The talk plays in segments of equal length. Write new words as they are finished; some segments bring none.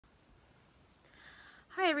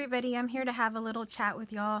everybody, I'm here to have a little chat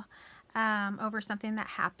with y'all over something that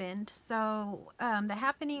happened. So the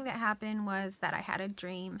happening that happened was that I had a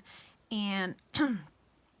dream, and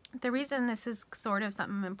the reason this is sort of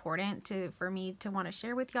something important for me to want to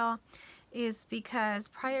share with y'all is because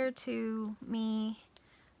prior to me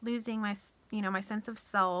losing my sense of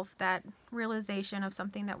self, that realization of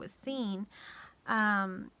something that was seen,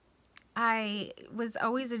 I was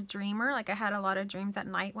always a dreamer. Like, I had a lot of dreams at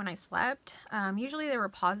night when I slept. Usually they were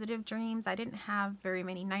positive dreams. I didn't have very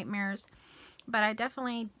many nightmares, but I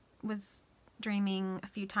definitely was dreaming a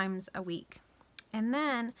few times a week. And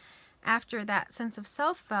then after that sense of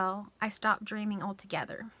self fell, I stopped dreaming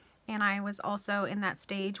altogether. And I was also in that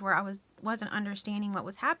stage where I wasn't understanding what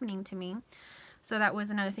was happening to me. So that was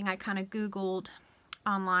another thing I kind of Googled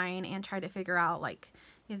online and tried to figure out, like,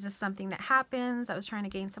 is this something that happens? I was trying to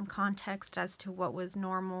gain some context as to what was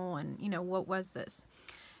normal and, what was this?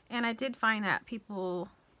 And I did find that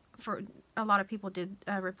a lot of people did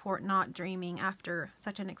report not dreaming after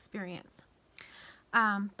such an experience.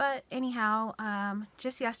 But anyhow,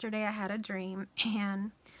 just yesterday I had a dream,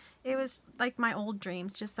 and it was like my old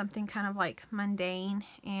dreams, just something kind of like mundane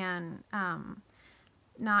and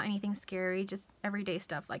not anything scary, just everyday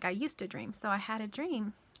stuff like I used to dream. So I had a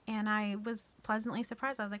dream, and I was pleasantly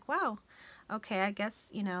surprised. I was like, wow, okay, I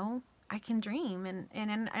guess, I can dream.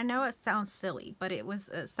 And I know it sounds silly, but it was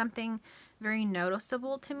something very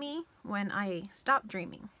noticeable to me when I stopped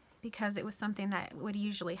dreaming, because it was something that would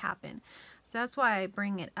usually happen. So that's why I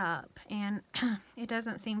bring it up. And it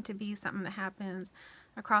doesn't seem to be something that happens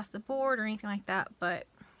across the board or anything like that, but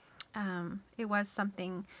it was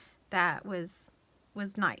something that was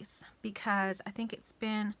nice, because I think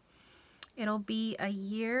it'll be a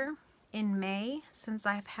year in May since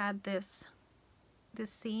I've had this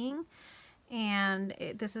seeing, and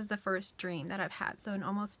this is the first dream that I've had. So in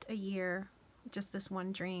almost a year, just this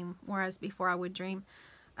one dream, whereas before I would dream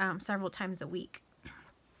several times a week.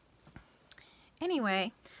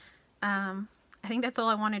 Anyway, I think that's all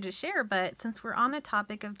I wanted to share, but since we're on the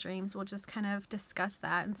topic of dreams, we'll just kind of discuss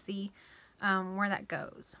that and see where that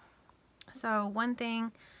goes. So one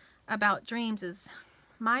thing about dreams is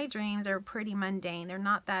my dreams are pretty mundane. They're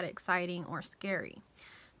not that exciting or scary.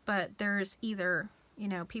 But there's either,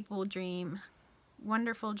 people dream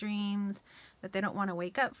wonderful dreams that they don't want to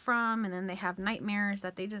wake up from, and then they have nightmares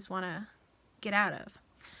that they just want to get out of.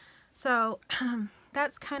 So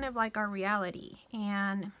that's kind of like our reality.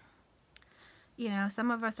 And, some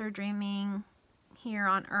of us are dreaming here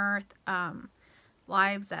on earth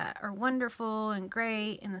lives that are wonderful and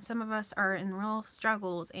great, and then some of us are in real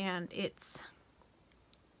struggles, and it's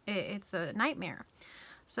a nightmare.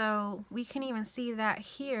 So we can even see that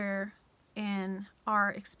here in our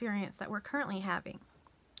experience that we're currently having.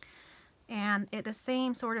 And the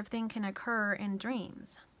same sort of thing can occur in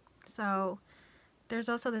dreams. So there's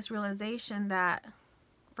also this realization that,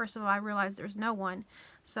 first of all, I realize there's no one.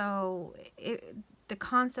 So the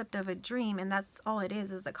concept of a dream, and that's all it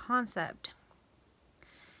is a concept.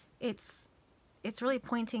 It's really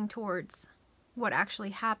pointing towards what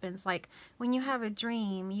actually happens. Like, when you have a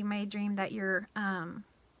dream, you may dream that you're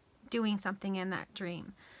doing something in that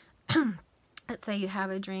dream. Let's say you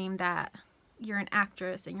have a dream that you're an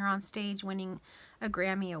actress and you're on stage winning a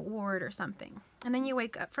Grammy award or something. And then you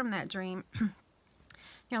wake up from that dream.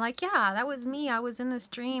 You're like, yeah, that was me. I was in this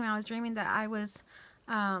dream. I was dreaming that I was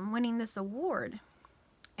winning this award.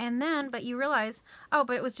 And then, but you realize, oh,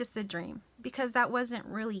 but it was just a dream, because that wasn't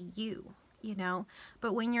really you.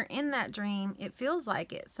 But when you're in that dream, it feels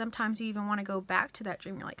like it. Sometimes you even want to go back to that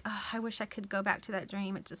dream. You're like, oh, I wish I could go back to that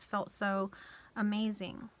dream. It just felt so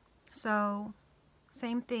amazing. So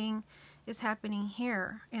same thing is happening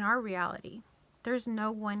here in our reality. There's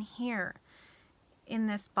no one here in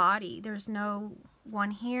this body. There's no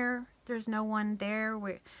one here. There's no one there.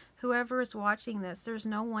 Whoever is watching this, there's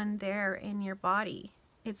no one there in your body.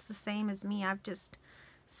 It's the same as me. I've just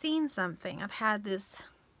seen something. I've had this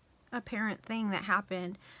apparent thing that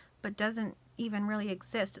happened but doesn't even really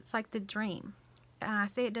exist. It's like the dream. And I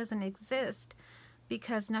say it doesn't exist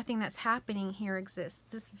because nothing that's happening here exists.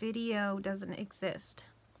 This video doesn't exist.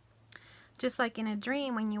 Just like in a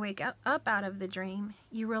dream, when you wake up out of the dream,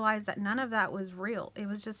 you realize that none of that was real. It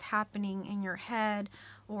was just happening in your head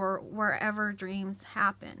or wherever dreams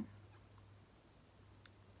happen.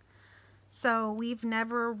 So we've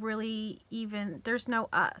never really there's no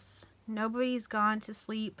us. Nobody's gone to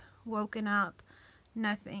sleep, woken up,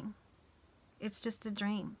 nothing. It's just a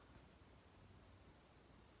dream.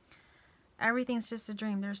 Everything's just a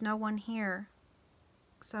dream. There's no one here.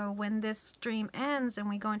 So when this dream ends and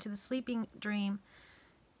we go into the sleeping dream,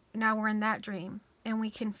 now we're in that dream. And we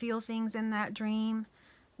can feel things in that dream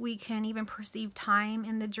We can even perceive time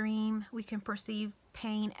in the dream. We can perceive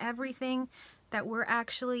pain. Everything that we're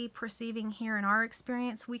actually perceiving here in our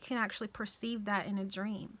experience, we can actually perceive that in a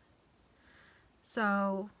dream.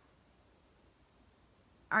 So,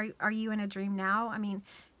 are you in a dream now? I mean,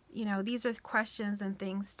 you know, these are questions and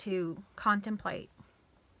things to contemplate.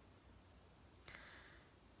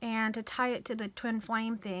 And to tie it to the twin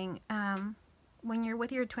flame thing, when you're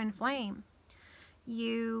with your twin flame,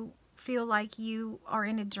 you feel like you are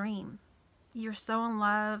in a dream. You're so in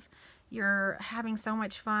love, you're having so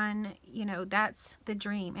much fun, you know, that's the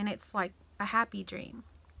dream. And it's like a happy dream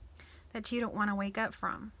that you don't want to wake up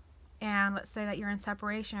from. And let's say that you're in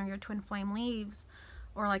separation or your twin flame leaves,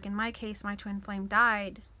 or like in my case, my twin flame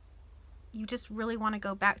died. You just really want to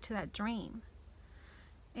go back to that dream.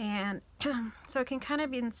 And so it can kind of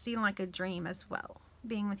be seen like a dream as well,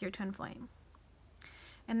 being with your twin flame.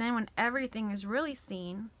 And then when everything is really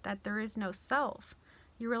seen, that there is no self,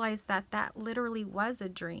 you realize that that literally was a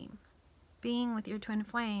dream. Being with your twin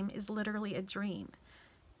flame is literally a dream.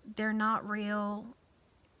 They're not real.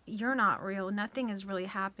 You're not real. Nothing is really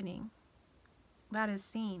happening. That is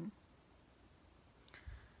seen.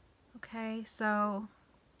 Okay, so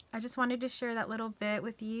I just wanted to share that little bit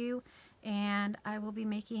with you, and I will be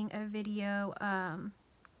making a video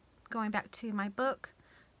going back to my book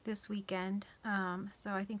this weekend. So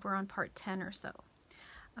I think we're on part 10 or so.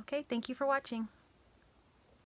 Okay, thank you for watching.